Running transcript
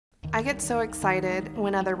I get so excited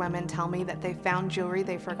when other women tell me that they found jewelry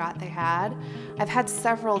they forgot they had. I've had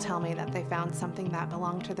several tell me that they found something that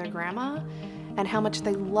belonged to their grandma and how much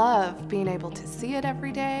they love being able to see it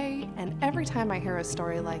every day. And every time I hear a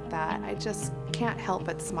story like that, I just can't help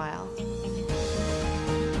but smile.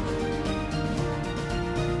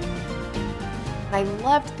 I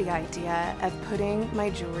loved the idea of putting my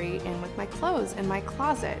jewelry in with my clothes in my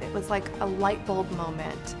closet. It was like a light bulb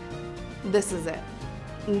moment. This is it.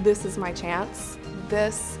 This is my chance.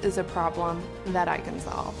 This is a problem that I can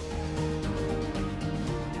solve.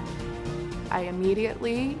 I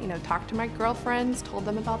immediately, talked to my girlfriends, told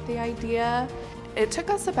them about the idea. It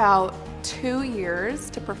took us about 2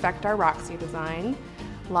 years to perfect our ROXSEE design.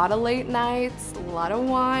 A lot of late nights, a lot of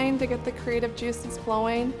wine to get the creative juices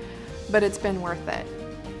flowing, but it's been worth it.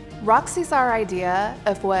 ROXSEE's our idea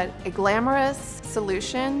of what a glamorous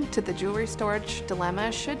solution to the jewelry storage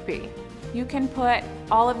dilemma should be. You can put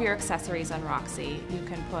all of your accessories on ROXSEE. You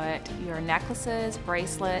can put your necklaces,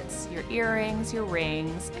 bracelets, your earrings, your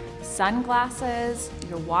rings, sunglasses,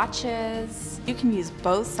 your watches. You can use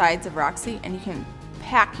both sides of ROXSEE and you can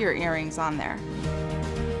pack your earrings on there.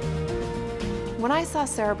 When I saw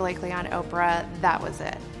Sarah Blakely on Oprah, that was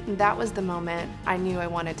it. That was the moment I knew I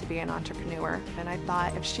wanted to be an entrepreneur. And I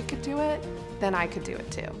thought if she could do it, then I could do it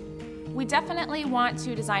too. We definitely want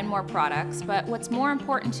to design more products, but what's more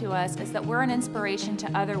important to us is that we're an inspiration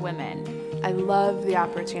to other women. I love the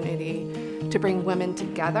opportunity to bring women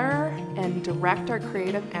together and direct our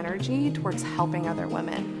creative energy towards helping other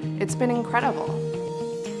women. It's been incredible.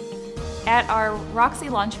 At our ROXSEE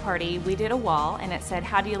launch party, we did a wall and it said,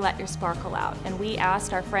 "How do you let your sparkle out?" And we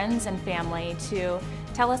asked our friends and family to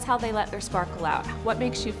tell us how they let their sparkle out. What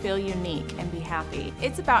makes you feel unique and be happy?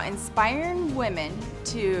 It's about inspiring women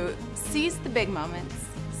to seize the big moments,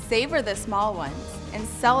 savor the small ones, and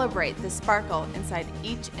celebrate the sparkle inside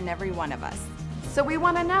each and every one of us. So we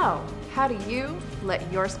want to know, how do you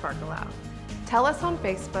let your sparkle out? Tell us on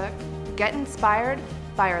Facebook, get inspired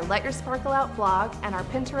by our Let Your Sparkle Out blog and our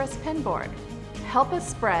Pinterest pin board. Help us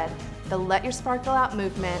spread the Let Your Sparkle Out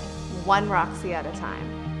movement one ROXSEE at a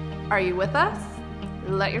time. Are you with us?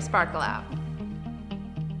 Let your sparkle out.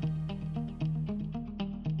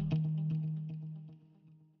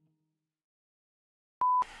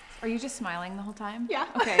 Are you just smiling the whole time? Yeah.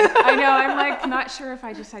 Okay. I know. I'm like not sure if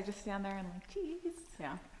I just stand there and like, geez.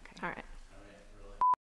 Yeah. All right.